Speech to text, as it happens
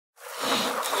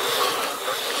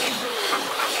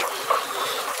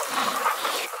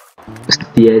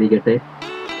സ്തുതിയായിരിക്കട്ടെ.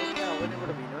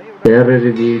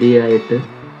 വേറൊരു വീഡിയോ ആയിട്ട്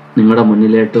നിങ്ങളുടെ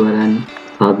മുന്നിലോട്ട് വരാൻ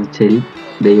സാധിച്ചതിൽ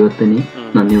ദൈവത്തിന്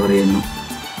നന്ദി പറയുന്നു.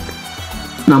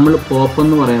 നമ്മൾ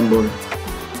പോപ്പെന്ന് പറയുമ്പോൾ,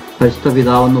 പരിശുദ്ധ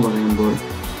പിതാവെന്ന് പറയുമ്പോൾ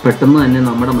പെട്ടെന്ന് തന്നെ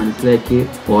നമ്മുടെ മനസ്സിലേക്ക്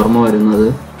ഓർമ്മ വരുന്നത്,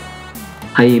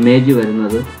 ആ ഇമേജ്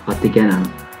വരുന്നത് വത്തിക്കാനാണ്.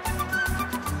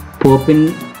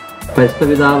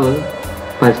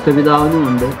 പരിശുദ്ധ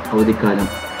പിതാവിനുമുണ്ട് അവധിക്കാലം.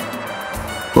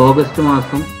 ഓഗസ്റ്റ്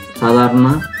മാസം സാധാരണ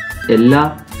എല്ലാ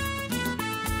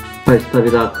പരിശുദ്ധ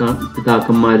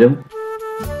പിതാക്കന്മാരും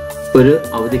ഒരു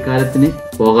അവധിക്കാലത്തിന്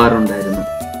പോകാറുണ്ടായിരുന്നു.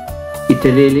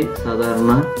 ഇറ്റലിയിൽ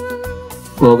സാധാരണ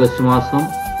ഓഗസ്റ്റ് മാസം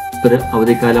ഒരു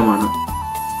അവധിക്കാലമാണ്.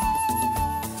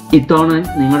 ഇത്തവണ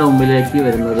നിങ്ങളുടെ മുമ്പിലേക്ക്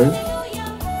വരുന്നത്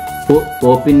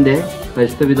പോപ്പിൻ്റെ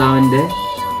പരിശുദ്ധ പിതാവിൻ്റെ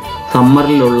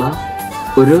സമ്മറിലുള്ള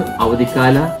ഒരു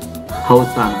അവധിക്കാല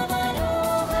ഹൗസാണ്.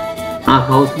 ആ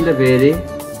ഹൗസിൻ്റെ പേര്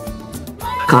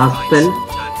കാസ്റ്റൽ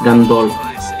ഗന്തോൾഫ്.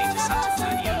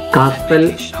 കാസ്റ്റൽ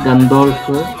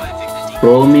ഗന്തോൾഫ്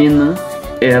റോമിൽ നിന്ന്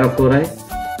ഏറെക്കുറെ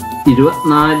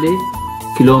 24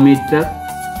 കിലോമീറ്റർ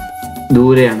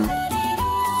ദൂരെയാണ്.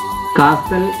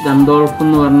 കാസ്റ്റൽ ഗന്തോൾഫ്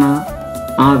എന്ന് പറഞ്ഞ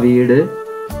ആ വീട്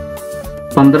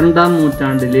 12-ാം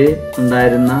നൂറ്റാണ്ടിൽ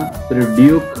ഉണ്ടായിരുന്ന ഒരു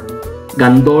ഡ്യൂക്ക്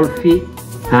ഗന്തോൾഫി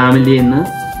ഫാമിലിയിൽ നിന്ന്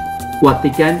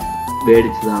വത്തിക്കാൻ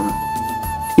മേടിച്ചതാണ്.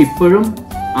 ഇപ്പോഴും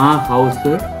ആ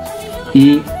ഹൗസ്, ഈ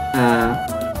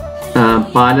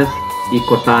പാലസ്, ഈ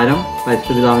കൊട്ടാരം,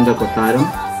 പരിശുദ്ധ പിതാവിൻ്റെ കൊട്ടാരം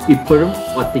ഇപ്പോഴും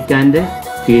വത്തിക്കാൻ്റെ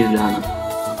കീഴിലാണ്.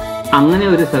 അങ്ങനെ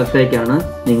ഒരു സ്ഥലത്തേക്കാണ്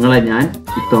നിങ്ങളെ ഞാൻ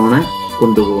ഇത്തവണ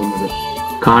കൊണ്ടുപോകുന്നത്.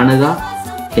 കാണുക,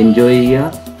 എൻജോയ്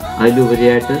ചെയ്യുക,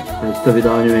 അതിലുപരിയായിട്ട് പരിശുദ്ധ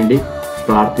പിതാവിന് വേണ്ടി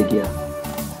പ്രാർത്ഥിക്കുക.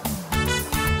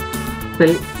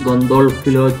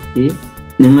 ഗന്തോൾഫിലേക്ക്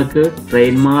നിങ്ങൾക്ക്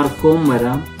ട്രെയിൻ മാർഗവും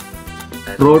വരാം,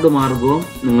 റോഡ് മാർഗവും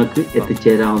നിങ്ങൾക്ക്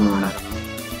എത്തിച്ചേരാവുന്നതാണ്.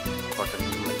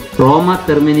 റോമ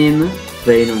ടെർമിനിയിൽ നിന്ന്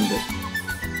ട്രെയിനുണ്ട്.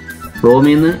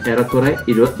 റോമിൽ നിന്ന് ഏറെക്കുറെ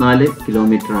 24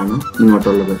 കിലോമീറ്ററാണ്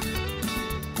ഇങ്ങോട്ടുള്ളത്.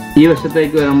 ഈ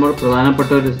വശത്തേക്ക് വരുമ്പോൾ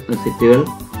പ്രധാനപ്പെട്ട ഒരു സിറ്റികൾ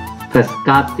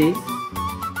ഫ്രെസ്കാത്തി,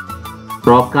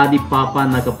 റോക്കാദിപ്പാപ്പ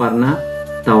എന്നൊക്കെ പറഞ്ഞ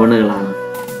ടൗണുകളാണ്.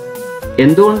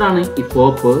 എന്തുകൊണ്ടാണ് ഈ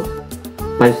പോപ്പ്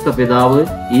പരിശുദ്ധ പിതാവ്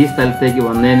ഈ സ്ഥലത്തേക്ക്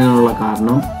വന്നതിനുള്ള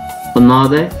കാരണം?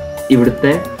 ഒന്നാമത്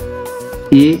ഇവിടുത്തെ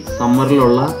ഈ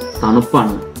സമ്മറിലുള്ള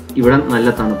തണുപ്പാണ്. ഇവിടെ നല്ല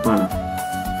തണുപ്പാണ്.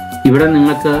 ഇവിടെ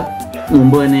നിങ്ങൾക്ക്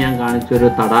മുമ്പ് തന്നെ ഞാൻ കാണിച്ചൊരു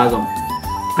തടാകം,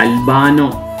 അൽബാനോ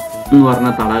എന്ന് പറഞ്ഞ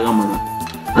തടാകമാണ്.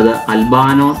 അത്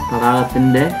അൽബാനോ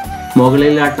തടാകത്തിൻ്റെ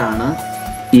മുകളിലായിട്ടാണ്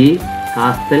ഈ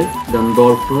കാസ്റ്റൽ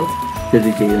ഗന്തോൾഫ്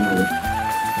സ്ഥിതി ചെയ്യുന്നത്.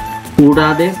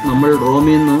 കൂടാതെ നമ്മൾ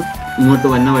റോമിൽ നിന്ന് ഇങ്ങോട്ട്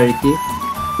വന്ന വഴിക്ക്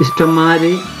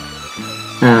ഇഷ്ടംമാതിരി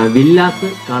വില്ലാസ്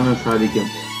കാണാൻ സാധിക്കും.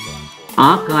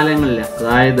 ആ കാലങ്ങളിൽ,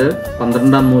 അതായത്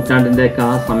 12-ാം നൂറ്റാണ്ടിൻ്റെയൊക്കെ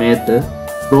ആ സമയത്ത്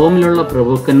റോമിലുള്ള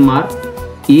പ്രഭുക്കന്മാർ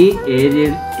ഈ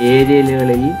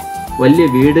ഏരിയകളിൽ വലിയ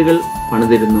വീടുകൾ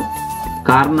പണിതിരുന്നു.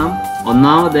 കാരണം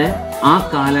ഒന്നാമത് ആ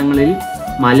കാലങ്ങളിൽ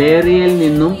മലേറിയയിൽ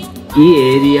നിന്നും ഈ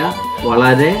ഏരിയ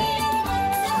വളരെ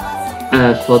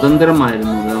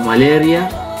സ്വതന്ത്രമായിരുന്നു. മലേറിയ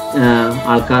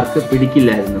ആൾക്കാർക്ക്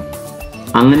പിടിക്കില്ലായിരുന്നു.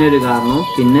 അങ്ങനെ ഒരു കാരണവും,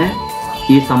 പിന്നെ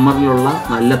ഈ സമ്മറിലുള്ള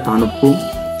നല്ല തണുപ്പും,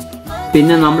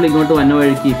 പിന്നെ നമ്മൾ ഇങ്ങോട്ട് വന്ന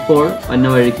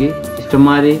വഴിക്ക്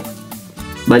ഇഷ്ടംമാതിരി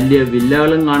വലിയ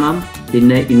വില്ലകളും കാണാം.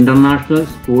 പിന്നെ ഇൻ്റർനാഷണൽ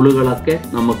സ്കൂളുകളൊക്കെ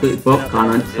നമുക്ക് ഇപ്പോൾ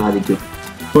കാണാൻ സാധിക്കും.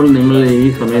 ഇപ്പോൾ നിങ്ങൾ ഈ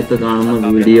സമയത്ത് കാണുന്ന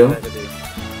വീഡിയോ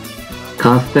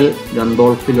കാസ്റ്റൽ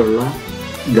ഗന്തോൾഫിലുള്ള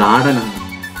ഗാർഡനാണ്.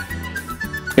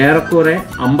 ഏറെക്കുറെ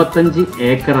 55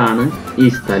 ഏക്കറാണ് ഈ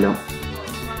സ്ഥലം.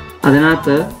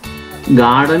 അതിനകത്ത്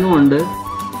ഗാർഡനും ഉണ്ട്,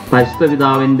 പരിശുദ്ധ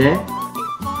പിതാവിൻ്റെ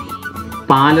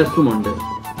പാലസുമുണ്ട്.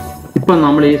 ഇപ്പം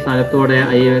നമ്മൾ ഈ സ്ഥലത്തൂടെ,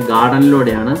 ഈ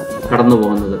ഗാർഡനിലൂടെയാണ് കടന്നു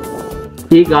പോകുന്നത്.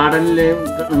 ഈ ഗാർഡനിൽ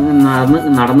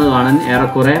നടന്നു കാണാൻ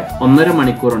ഏറെക്കുറെ 1.5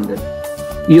 മണിക്കൂറുണ്ട്.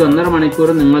 ഈ 1.5 മണിക്കൂർ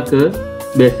നിങ്ങൾക്ക്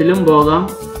ബസ്സിലും പോകാം,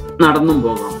 നടന്നും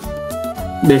പോകാം.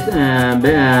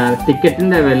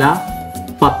 ടിക്കറ്റിൻ്റെ വില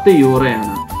 10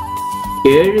 യൂറോയാണ്.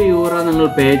 7 യൂറോ നിങ്ങൾ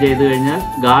പേ ചെയ്ത് കഴിഞ്ഞാൽ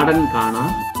ഗാർഡൻ കാണാം.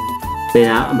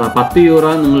 10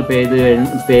 യൂറോ നിങ്ങൾ പേ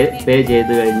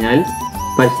ചെയ്ത് കഴിഞ്ഞാൽ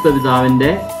പരിശുദ്ധ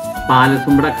പിതാവിൻ്റെ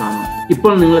പാലസും കൂടെ കാണാം.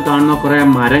 ഇപ്പോൾ നിങ്ങൾ കാണുന്ന കുറേ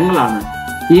മരങ്ങളാണ്.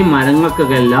 ഈ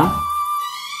മരങ്ങൾക്കൊക്കെ എല്ലാം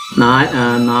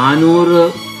 400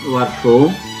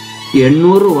 വർഷവും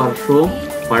 800 വർഷവും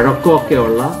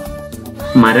പഴക്കമൊക്കെയുള്ള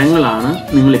മരങ്ങളാണ്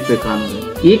നിങ്ങളിപ്പോൾ കാണുന്നത്.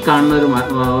 ഈ കാണുന്ന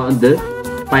ഇത്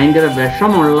ഭയങ്കര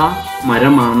വിഷമുള്ള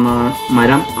മരം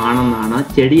ആണെന്നാണ്,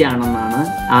 ചെടിയാണെന്നാണ്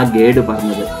ആ ഗൈഡ്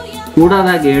പറഞ്ഞത്.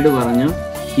 കൂടാതെ ആ ഗൈഡ് പറഞ്ഞു,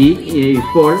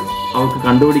 ഇപ്പോൾ അവർക്ക്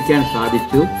കണ്ടുപിടിക്കാൻ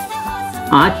സാധിച്ചു,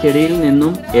 ആ ചെടിയിൽ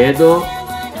നിന്നും ഏതോ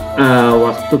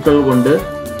വസ്തുക്കൾ കൊണ്ട്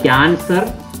ക്യാൻസർ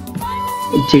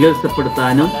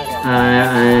ചികിത്സപ്പെടുത്താനും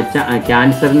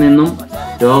ക്യാൻസറിൽ നിന്നും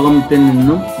രോഗത്തിൽ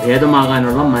നിന്നും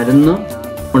ഭേദമാകാനുള്ള മരുന്ന്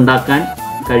ഉണ്ടാക്കാൻ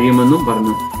കഴിയുമെന്നും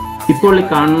പറഞ്ഞു. ഇപ്പോൾ ഈ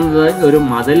കാണുന്നത് ഒരു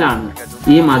മതിലാണ്.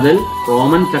 ഈ മതിൽ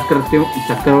റോമൻ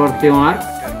ചക്രവർത്തിമാർ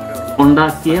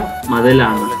ഉണ്ടാക്കിയ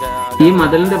മതിലാണ്. ഈ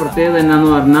മതിലിന്റെ പ്രത്യേകത എന്നാന്ന്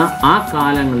പറഞ്ഞാൽ ആ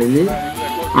കാലങ്ങളിൽ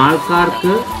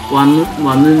ആൾക്കാർക്ക്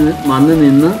വന്ന്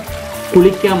നിന്ന്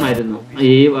കുളിക്കാമായിരുന്നു.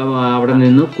 അവിടെ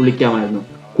നിന്ന് കുളിക്കാമായിരുന്നു.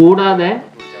 കൂടാതെ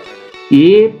ഈ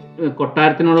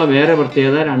കൊട്ടാരത്തിനുള്ള വേറെ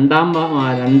പ്രത്യേകത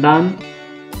രണ്ടാം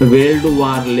വേൾഡ്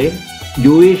വാറിൽ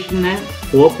ജൂയിഷിനെ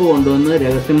പോപ്പ് കൊണ്ടുവന്ന്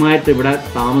രഹസ്യമായിട്ട് ഇവിടെ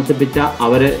താമസിപ്പിച്ച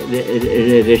അവരെ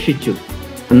രക്ഷിച്ചു.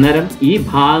 അന്നേരം ഈ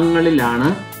ഭാഗങ്ങളിലാണ്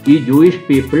ഈ ജൂയിഷ്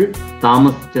പീപ്പിൾ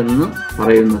താമസിച്ചെന്ന്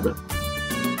പറയുന്നത്.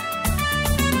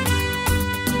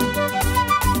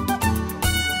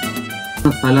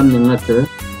 സ്ഥലം നിങ്ങൾക്ക്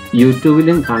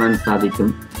യൂട്യൂബിലും കാണാൻ സാധിക്കും.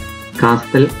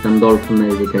 കാസ്റ്റൽ ഗണ്ടോൾഫ് എന്ന്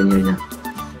എഴുതി കഴിഞ്ഞു കഴിഞ്ഞാൽ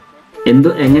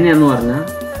എങ്ങനെയാന്ന് പറഞ്ഞാൽ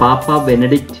പാപ്പ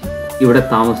ബെനഡിക്റ്റ് ഇവിടെ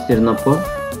താമസിച്ചിരുന്നപ്പോൾ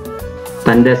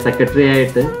തൻ്റെ സെക്രട്ടറി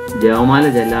ആയിട്ട് ജപമാല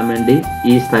ചെല്ലാൻ വേണ്ടി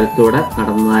ഈ സ്ഥലത്തൂടെ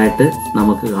നടന്നതായിട്ട്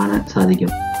നമുക്ക് കാണാൻ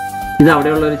സാധിക്കും. ഇത്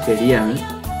അവിടെയുള്ള ഒരു ചെടിയാണ്.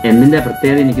 എന്തിൻ്റെ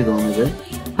പ്രത്യേകത എനിക്ക് തോന്നുന്നത്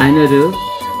അതിനൊരു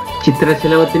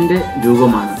ചിത്രശലഭത്തിൻ്റെ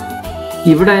രൂപമാണ്.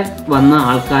 ഇവിടെ വന്ന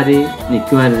ആൾക്കാർ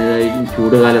നിൽക്കുവാൻ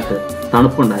ചൂടുകാലത്ത്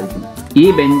തണുപ്പുണ്ടായിരിക്കും. ഈ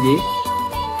bench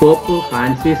pop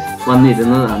Francis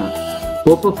വന്നിരുന്നതാണ്.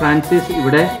 Pop Francis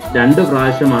ഇവിടെ 2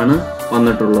 പ്രാവശ്യമാണ്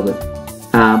വന്നിട്ടുള്ളത്.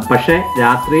 പക്ഷേ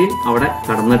രാത്രിയിൽ അവിടെ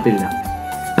കടന്നിട്ടില്ല.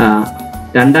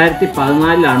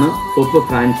 2014 പോപ്പ്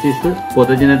ഫ്രാൻസിസ്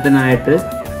പൊതുജനത്തിനായിട്ട്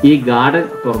ഈ ഗാർഡൻ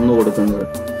തുറന്നു കൊടുക്കുന്നത്.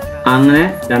 അങ്ങനെ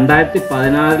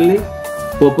 2016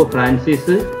 പോപ്പ്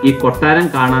ഫ്രാൻസിസ് ഈ കൊട്ടാരം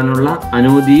കാണാനുള്ള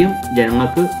അനുമതിയും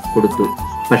ജനങ്ങൾക്ക് കൊടുത്തു.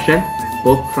 പക്ഷെ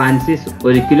പോപ്പ് ഫ്രാൻസിസ്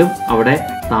ഒരിക്കലും അവിടെ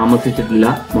താമസിച്ചിട്ടില്ല.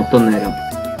 മൊത്തം നേരം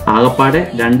ആകപ്പാടെ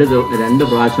 2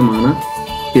 പ്രാവശ്യമാണ്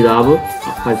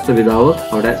പരിശുദ്ധ പിതാവ്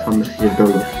അവിടെ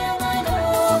സന്ദർശിച്ചിട്ടുള്ളൂ.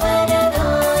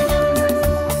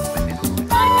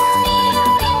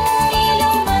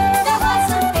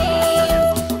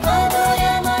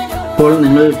 ഇപ്പോൾ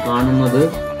നിങ്ങൾ കാണുന്നത്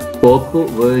പോപ്പ്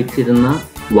ഉപയോഗിച്ചിരുന്ന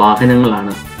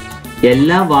വാഹനങ്ങളാണ്.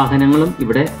 എല്ലാ വാഹനങ്ങളും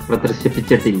ഇവിടെ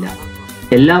പ്രദർശിപ്പിച്ചിട്ടില്ല.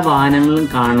 എല്ലാ വാഹനങ്ങളും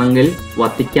കാണണമെങ്കിൽ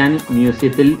വത്തിക്കാൻ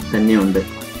മ്യൂസിയത്തിൽ തന്നെയുണ്ട്.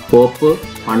 പോപ്പ്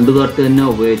പണ്ട് തൊട്ട് തന്നെ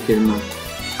ഉപയോഗിച്ചിരുന്ന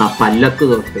ആ പല്ലക്ക്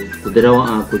തൊട്ട്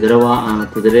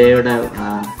കുതിരയുടെ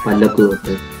പല്ലക്ക്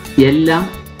തൊട്ട് എല്ലാം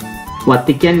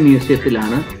വത്തിക്കാൻ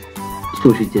മ്യൂസിയത്തിലാണ്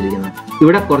സൂക്ഷിച്ചിരിക്കുന്നത്.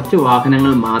 ഇവിടെ കുറച്ച്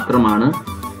വാഹനങ്ങൾ മാത്രമാണ്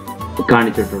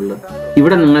കാണിച്ചിട്ടുള്ളത്.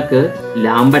 ഇവിടെ നിങ്ങൾക്ക്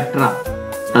ലാംബട്ര,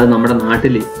 അത് നമ്മുടെ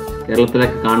നാട്ടിൽ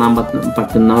കേരളത്തിലൊക്കെ കാണാൻ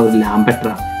പറ്റുന്ന ഒരു ലാംബട്ര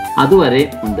അതുവരെ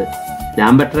ഉണ്ട്.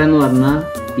 ലാംബട്ര എന്ന് പറഞ്ഞാൽ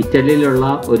ഇറ്റലിയിലുള്ള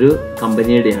ഒരു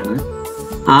കമ്പനിയുടെയാണ്.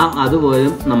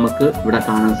 അതുപോലും നമുക്ക് ഇവിടെ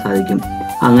കാണാൻ സാധിക്കും.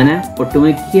 അങ്ങനെ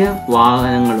ഒട്ടുമിക്ക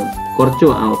വാഹനങ്ങളും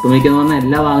ഒട്ടുമിക്ക എന്ന് പറഞ്ഞാൽ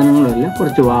എല്ലാ വാഹനങ്ങളും അല്ല,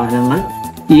 കുറച്ച് വാഹനങ്ങൾ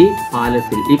ഈ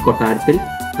പാലസിൽ ഈ കൊട്ടാരത്തിൽ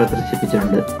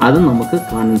പ്രദർശിപ്പിച്ചിട്ടുണ്ട്. അത് നമുക്ക്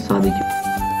കാണാൻ സാധിക്കും.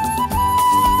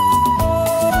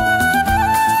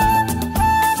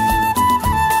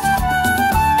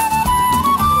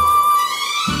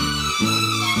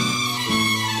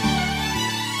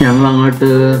 ഞങ്ങൾ അങ്ങോട്ട്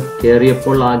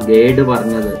കയറിയപ്പോൾ ആ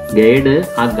ഗൈഡ്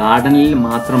ആ ഗാർഡനിൽ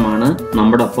മാത്രമാണ്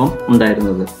നമ്മുടെ ഒപ്പം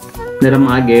ഉണ്ടായിരുന്നത്. അന്നേരം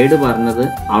ആ ഗൈഡ് പറഞ്ഞത്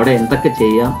അവിടെ എന്തൊക്കെ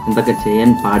ചെയ്യാം, എന്തൊക്കെ ചെയ്യാൻ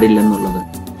പാടില്ലെന്നുള്ളത്.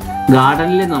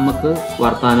 ഗാർഡനിൽ നമുക്ക്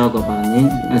വർത്താനമൊക്കെ പറഞ്ഞ്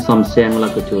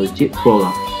സംശയങ്ങളൊക്കെ ചോദിച്ച്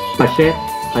പോകാം. പക്ഷേ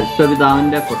പരിശുദ്ധ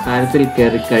പിതാവിൻ്റെ കൊട്ടാരത്തിൽ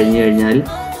കയറി കഴിഞ്ഞു കഴിഞ്ഞാൽ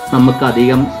നമുക്ക്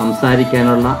അധികം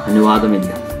സംസാരിക്കാനുള്ള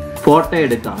അനുവാദമില്ല. ഫോട്ടോ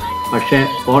എടുക്കാം, പക്ഷേ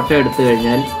ഫോട്ടോ എടുത്തു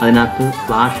കഴിഞ്ഞാൽ അതിനകത്ത്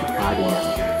ഫ്ലാഷ് പാടില്ല.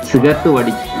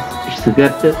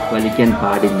 സിഗരറ്റ് വലിക്കാൻ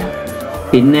പാടില്ല.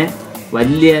 പിന്നെ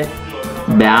വലിയ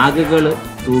ബാഗുകൾ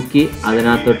തൂക്കി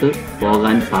അതിനകത്തോട്ട്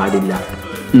പോകാൻ പാടില്ല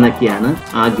എന്നൊക്കെയാണ്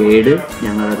ആ ഗൈഡ്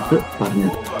ഞങ്ങളുടെ അടുത്ത്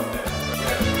പറഞ്ഞത്.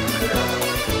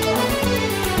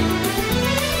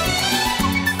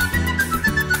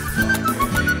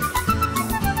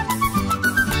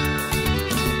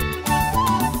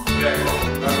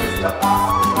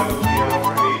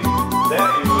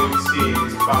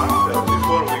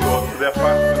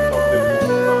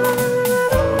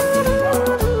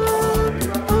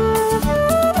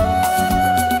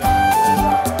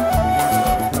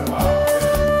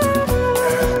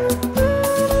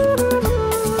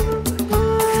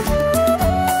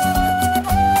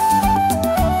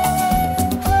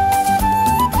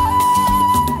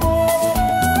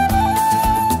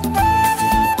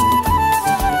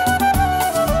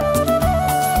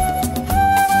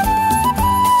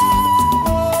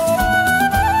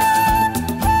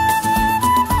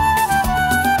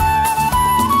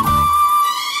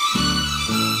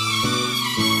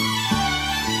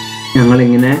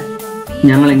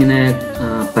 ഞങ്ങളിങ്ങനെ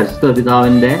പരിശുദ്ധ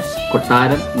പിതാവിൻ്റെ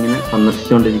കൊട്ടാരം ഇങ്ങനെ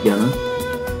സന്ദർശിച്ചുകൊണ്ടിരിക്കുകയാണ്.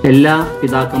 എല്ലാ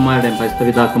പിതാക്കന്മാരുടെയും പരിശുദ്ധ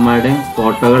പിതാക്കന്മാരുടെയും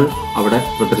ഫോട്ടോകൾ അവിടെ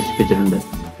പ്രദർശിപ്പിച്ചിട്ടുണ്ട്.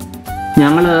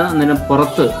 ഞങ്ങൾ അന്നേരം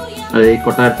പുറത്ത്, അത് ഈ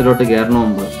കൊട്ടാരത്തിലോട്ട് കയറുന്ന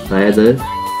മുമ്പ്, അതായത്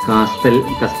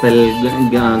കസ്തൽ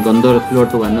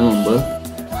ഗന്തോൽഫിലോട്ട് വന്ന മുമ്പ്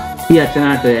ഈ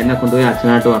അച്ഛനായിട്ട് എന്നെ കൊണ്ടുപോയി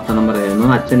അച്ഛനായിട്ട് വർത്തമാനം പറയായിരുന്നു.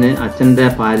 അച്ഛൻ്റെ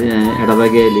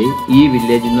ഇടവകയിൽ ഈ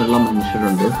വില്ലേജിൽ നിന്നുള്ള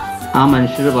മനുഷ്യരുണ്ട്. ആ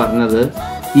മനുഷ്യർ പറഞ്ഞത്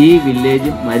ഈ വില്ലേജ്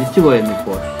മരിച്ചുപോയെന്ന്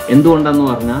ഇപ്പോൾ. എന്തുകൊണ്ടെന്ന്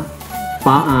പറഞ്ഞാൽ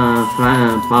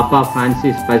പാപ്പ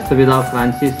ഫ്രാൻസിസ്, പരിശുദ്ധ പിതാവ്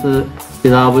ഫ്രാൻസിസ്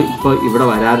പിതാവ് ഇപ്പോൾ ഇവിടെ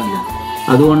വരാറില്ല.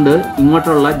 അതുകൊണ്ട്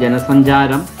ഇങ്ങോട്ടുള്ള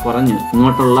ജനസഞ്ചാരം കുറഞ്ഞു,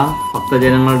 ഇങ്ങോട്ടുള്ള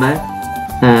ഭക്തജനങ്ങളുടെ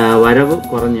വരവ്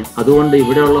കുറഞ്ഞു. അതുകൊണ്ട്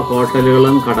ഇവിടെയുള്ള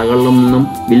ഹോട്ടലുകളും കടകളിലും ഒന്നും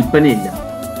വിൽപ്പനയില്ല.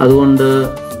 അതുകൊണ്ട്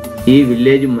ഈ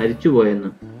വില്ലേജ് മരിച്ചുപോയെന്ന്.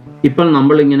 ഇപ്പോൾ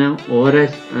നമ്മളിങ്ങനെ ഓരോ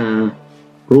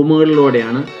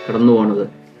റൂമുകളിലൂടെയാണ് കടന്നു പോണത്.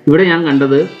 ഇവിടെ ഞാൻ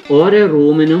കണ്ടത് ഓരോ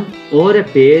റൂമിനും ഓരോ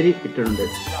പേര് ഇട്ടിട്ടുണ്ട്.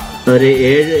 ഒരു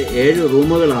ഏഴ്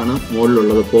റൂമുകളാണ്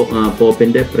മുകളിലുള്ളത്.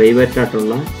 പോപ്പിൻ്റെ പ്രൈവറ്റ്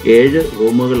ആയിട്ടുള്ള 7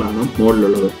 റൂമുകളാണ്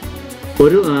മുകളിലുള്ളത്.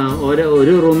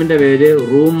 ഒരു റൂമിൻ്റെ പേര്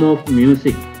റൂം ഓഫ്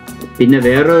മ്യൂസിക്, പിന്നെ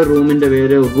വേറൊരു റൂമിൻ്റെ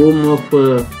പേര് റൂം ഓഫ്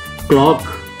ക്ലോക്ക്.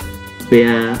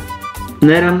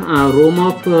 നേരം റൂം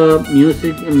ഓഫ്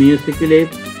മ്യൂസിക്കിലെ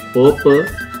പോപ്പ്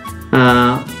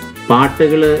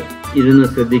പാട്ടുകൾ ഇരുന്ന്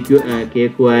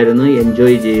കേൾക്കുമായിരുന്നു,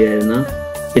 എൻജോയ് ചെയ്യുമായിരുന്നു.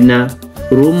 പിന്നെ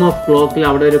റൂം ഓഫ് ക്ലോക്കിൽ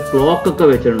അവിടെ ഒരു ക്ലോക്കൊക്കെ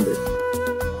വെച്ചിട്ടുണ്ട്.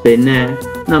 പിന്നെ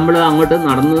നമ്മൾ അങ്ങോട്ട്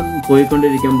നടന്ന്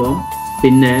പോയിക്കൊണ്ടിരിക്കുമ്പോൾ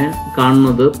പിന്നെ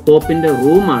കാണുന്നത് പോപ്പിൻ്റെ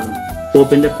റൂമാണ്,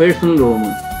 പോപ്പിൻ്റെ പേഴ്സണൽ റൂം,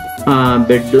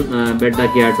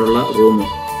 ബെഡൊക്കെ ആയിട്ടുള്ള റൂം.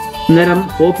 അന്നേരം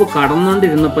പോപ്പ്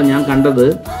കടന്നുകൊണ്ടിരുന്നപ്പോൾ ഞാൻ കണ്ടത്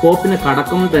പോപ്പിന്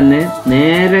കടക്കുമ്പോൾ തന്നെ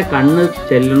നേരെ കണ്ണ്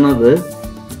ചെല്ലുന്നത്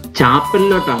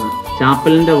ചാപ്പലിലോട്ടാണ്.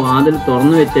 ചാപ്പലിൻ്റെ വാതിൽ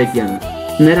തുറന്നു വെച്ചേക്കാണ്.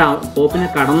 അന്നേരം പോപ്പിനെ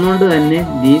കടന്നുകൊണ്ട് തന്നെ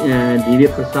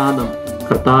ദിവ്യപ്രസാദം,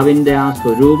 കർത്താവിൻ്റെ ആ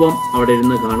സ്വരൂപം അവിടെ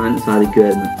ഇരുന്ന് കാണാൻ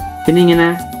സാധിക്കുമായിരുന്നു. പിന്നെ ഇങ്ങനെ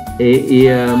ഈ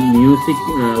മ്യൂസിക്,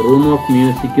 റൂം ഓഫ്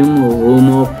മ്യൂസിക്കും റൂം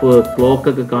ഓഫ്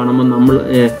ക്ലോക്കൊക്കെ കാണുമ്പോൾ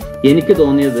എനിക്ക്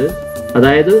തോന്നിയത്,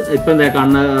 അതായത് ഇപ്പം എന്താ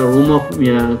കാണുന്ന റൂം ഓഫ്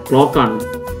ക്ലോക്കാണ്.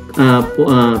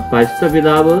 പരിശുദ്ധ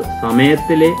പിതാവ്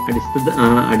സമയത്തിലെ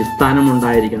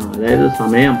അടിസ്ഥാനമുണ്ടായിരിക്കണം. അതായത്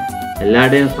സമയം,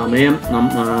 എല്ലാവരുടെയും സമയം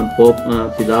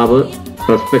പിതാവ്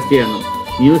റെസ്പെക്റ്റ് ചെയ്യണം.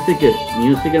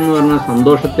 മ്യൂസിക് എന്ന് പറഞ്ഞാൽ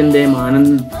സന്തോഷത്തിൻ്റെയും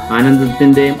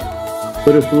ആനന്ദത്തിൻ്റെയും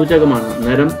ഒരു സൂചകമാണ്.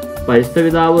 അന്നേരം പരിശുദ്ധ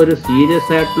പിതാവ് ഒരു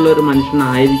സീരിയസ് ആയിട്ടുള്ള ഒരു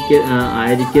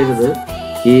ആയിരിക്കരുത്.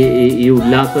 ഈ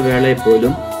ഉല്ലാസവേളയിൽ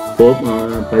പോലും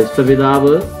പരിശുദ്ധ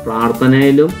പിതാവ്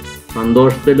പ്രാർത്ഥനയിലും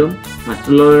സന്തോഷത്തിലും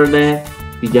മറ്റുള്ളവരുടെ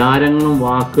വിചാരങ്ങളും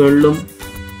വാക്കുകളിലും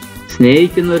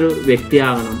സ്നേഹിക്കുന്ന ഒരു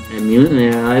വ്യക്തിയാകണം.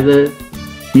 അതായത്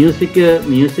മ്യൂസിക്കിൽ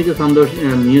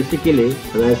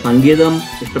അതായത് സംഗീതം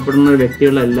ഇഷ്ടപ്പെടുന്ന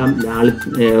വ്യക്തികളെല്ലാം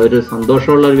ഒരു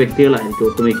സന്തോഷമുള്ള ഒരു വ്യക്തികളായിരിക്കും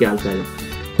ഒട്ടുമിക്ക ആൾക്കാരും.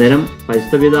 നേരം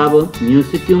പരിശുദ്ധ പിതാവ്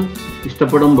മ്യൂസിക്കും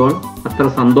ഇഷ്ടപ്പെടുമ്പോൾ അത്ര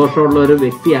സന്തോഷമുള്ള ഒരു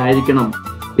വ്യക്തി ആയിരിക്കണം.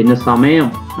 പിന്നെ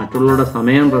മറ്റുള്ളവരുടെ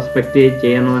സമയം റെസ്പെക്റ്റ്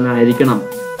ചെയ്യണവനായിരിക്കണം.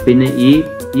 പിന്നെ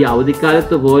ഈ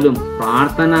അവധിക്കാലത്ത് പോലും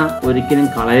പ്രാർത്ഥന ഒരിക്കലും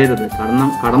കളയരുത്.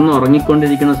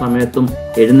 കടന്നുറങ്ങിക്കൊണ്ടിരിക്കുന്ന സമയത്തും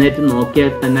എഴുന്നേറ്റ്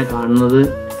നോക്കിയാൽ തന്നെ കാണുന്നത്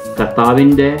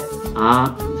കർത്താവിൻ്റെ ആ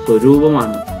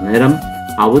സ്വരൂപമാണ്. നേരം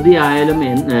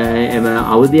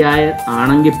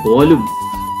ആണെങ്കിൽ പോലും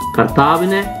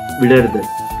കർത്താവിനെ വിടരുത്.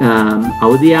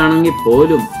 അവധിയാണെങ്കിൽ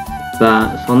പോലും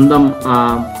സ്വന്തം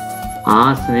ആ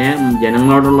സ്നേഹം,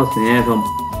 ജനങ്ങളോടുള്ള സ്നേഹം,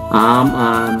 ആ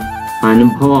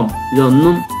അനുഭവം,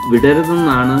 ഇതൊന്നും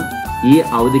വിടരുതെന്നാണ് ഈ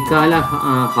അവധിക്കാല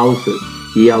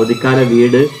ഈ അവധിക്കാല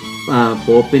വീട്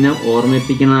പോപ്പിനെ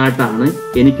ഓർമ്മിപ്പിക്കുന്നതായിട്ടാണ്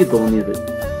എനിക്ക് തോന്നിയത്.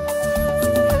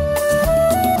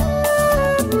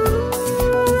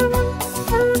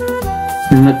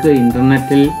 നിങ്ങൾക്ക്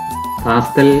ഇന്റർനെറ്റിൽ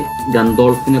കാസ്റ്റൽ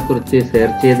ഗന്തോൾഫിനെ കുറിച്ച്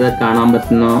സെർച്ച് ചെയ്ത് കാണാൻ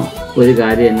പറ്റുന്ന ഒരു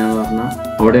കാര്യം എന്നാന്ന് പറഞ്ഞാൽ,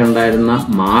 അവിടെ ഉണ്ടായിരുന്ന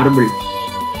മാർബിൾ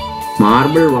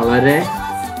വളരെ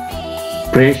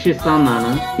പ്രേഷ്യസ്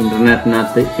ആണെന്നാണ്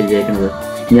ഇന്റർനെറ്റിനകത്ത് എഴുതിയേക്കുന്നത്.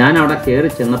 ഞാൻ അവിടെ കയറി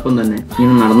ചെന്നപ്പം തന്നെ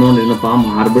ഇങ്ങനെ നടന്നുകൊണ്ടിരുന്നപ്പോൾ ആ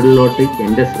മാർബിളിലോട്ട്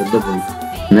എൻ്റെ ശ്രദ്ധ പോയി.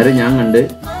 അന്നേരം ഞാൻ കണ്ട്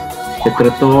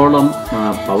എത്രത്തോളം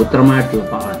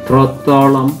പവിത്രമായിട്ടുള്ള,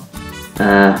 അത്രത്തോളം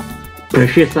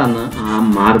പ്രഷ്യസ് ആണ് ആ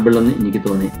മാർബിൾ എന്ന് എനിക്ക്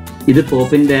തോന്നി. ഇത്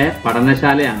പോപ്പിൻ്റെ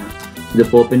പഠനശാലയാണ്, ഇത്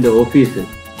പോപ്പിൻ്റെ ഓഫീസ്.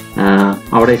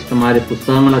 അവിടെ ഇഷ്ടംമാതിരി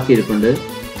പുസ്തകങ്ങളൊക്കെ ഇരിപ്പുണ്ട്.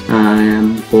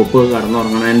 പോപ്പ്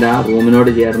കടന്നുറങ്ങണതിൻ്റെ ആ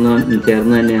റൂമിനോട്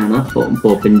ചേർന്ന് തന്നെയാണ്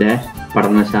പോപ്പിൻ്റെ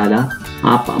പഠനശാല.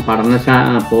 ആ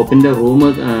പോപ്പിൻ്റെ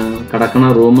കിടക്കണ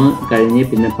റൂം കഴിഞ്ഞ്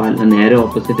പിന്നെ നേരെ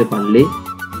ഓപ്പോസിറ്റ് പള്ളി.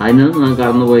 അതിന്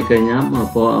കടന്നു പോയി കഴിഞ്ഞാൽ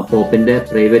പോപ്പിൻ്റെ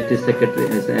പ്രൈവറ്റ്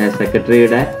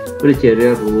സെക്രട്ടറിയുടെ ഒരു ചെറിയ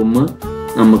റൂം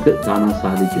നമുക്ക് കാണാൻ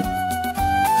സാധിക്കും.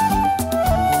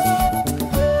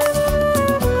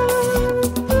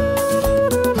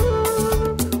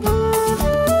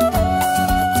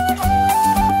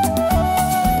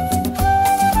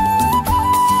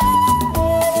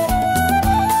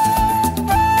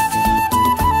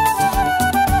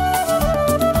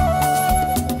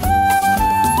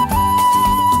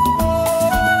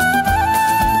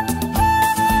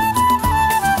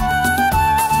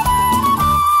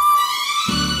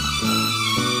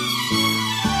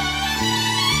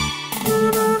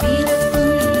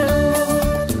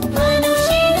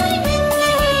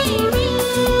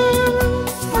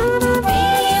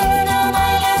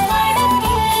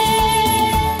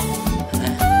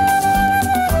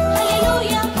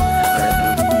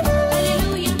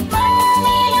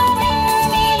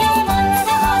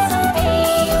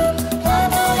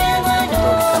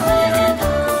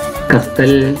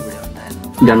 കാസ്റ്റൽ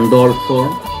ഗണ്ടോൾഫോ,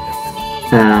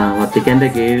 വത്തിക്കാൻ്റെ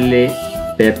കീഴിലെ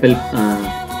പേപ്പൽ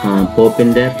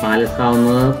പോപ്പിൻ്റെ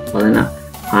പാലസാവുന്നത്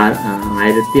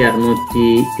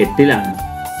 1608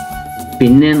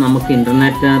 പിന്നെ നമുക്ക്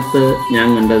ഇൻ്റർനെറ്റിനകത്ത് ഞാൻ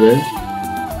കണ്ടത്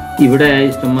ഇവിടെ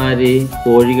ഇഷ്ടംമാതിരി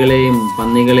കോഴികളെയും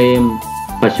പന്നികളെയും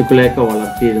പശുക്കളെയൊക്കെ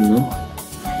വളർത്തിയിരുന്നു.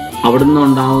 അവിടുന്ന്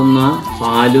ഉണ്ടാകുന്ന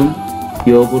പാലും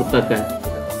യോഗുർത്തൊക്കെ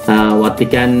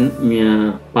വത്തിക്കാൻ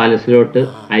പാലസിലോട്ട്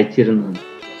അയച്ചിരുന്നു.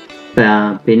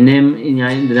 പിന്നെയും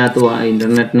ഞാൻ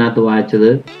ഇൻ്റർനെറ്റിനകത്ത്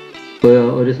വായിച്ചത്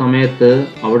ഒരു സമയത്ത്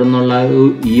അവിടെ നിന്നുള്ള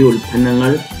ഈ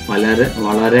ഉൽപ്പന്നങ്ങൾ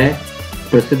വളരെ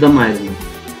പ്രസിദ്ധമായിരുന്നു.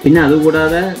 പിന്നെ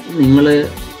അതുകൂടാതെ നിങ്ങൾ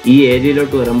ഈ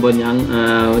ഏരിയയിലോട്ട് വരുമ്പോൾ ഞാൻ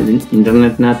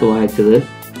ഇൻ്റർനെറ്റിനകത്ത് വായിച്ചത്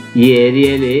ഈ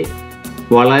ഏരിയയിൽ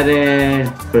വളരെ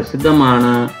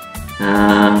പ്രസിദ്ധമാണ്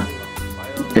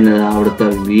എന്നത് അവിടുത്തെ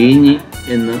വീഞ്ഞ്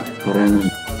എന്ന്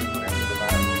പറയുന്നുണ്ട്.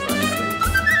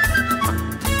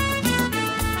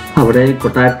 അവിടെ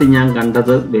കൊട്ടാരത്തിൽ ഞാൻ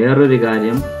കണ്ടത് വേറൊരു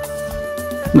കാര്യം,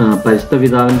 പരിശുദ്ധ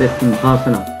പിതാവിൻ്റെ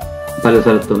സിംഹാസനം പല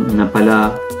സ്ഥലത്തും പല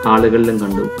ഹാളുകളിലും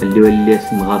കണ്ടു. വലിയ വലിയ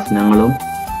സിംഹാസനങ്ങളും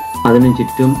അതിനു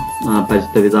ചുറ്റും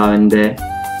പരിശുദ്ധ പിതാവിൻ്റെ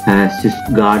സ്വിസ്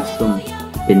ഗാർഡ്സും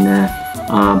പിന്നെ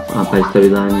പരിശുദ്ധ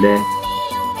പിതാവിൻ്റെ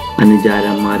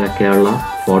അനുചാരന്മാരൊക്കെയുള്ള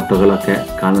ഫോട്ടോകളൊക്കെ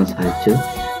കാണാൻ സാധിച്ചു.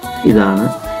 ഇതാണ്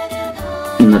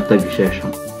ഇന്നത്തെ വിശേഷം.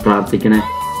 പ്രാർത്ഥിക്കണേ,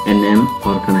 എന്നെയും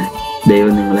ഓർക്കണേ.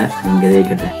 ദൈവം നിങ്ങളെ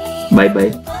അനുഗ്രഹിക്കട്ടെ. Bye bye,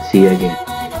 see you again.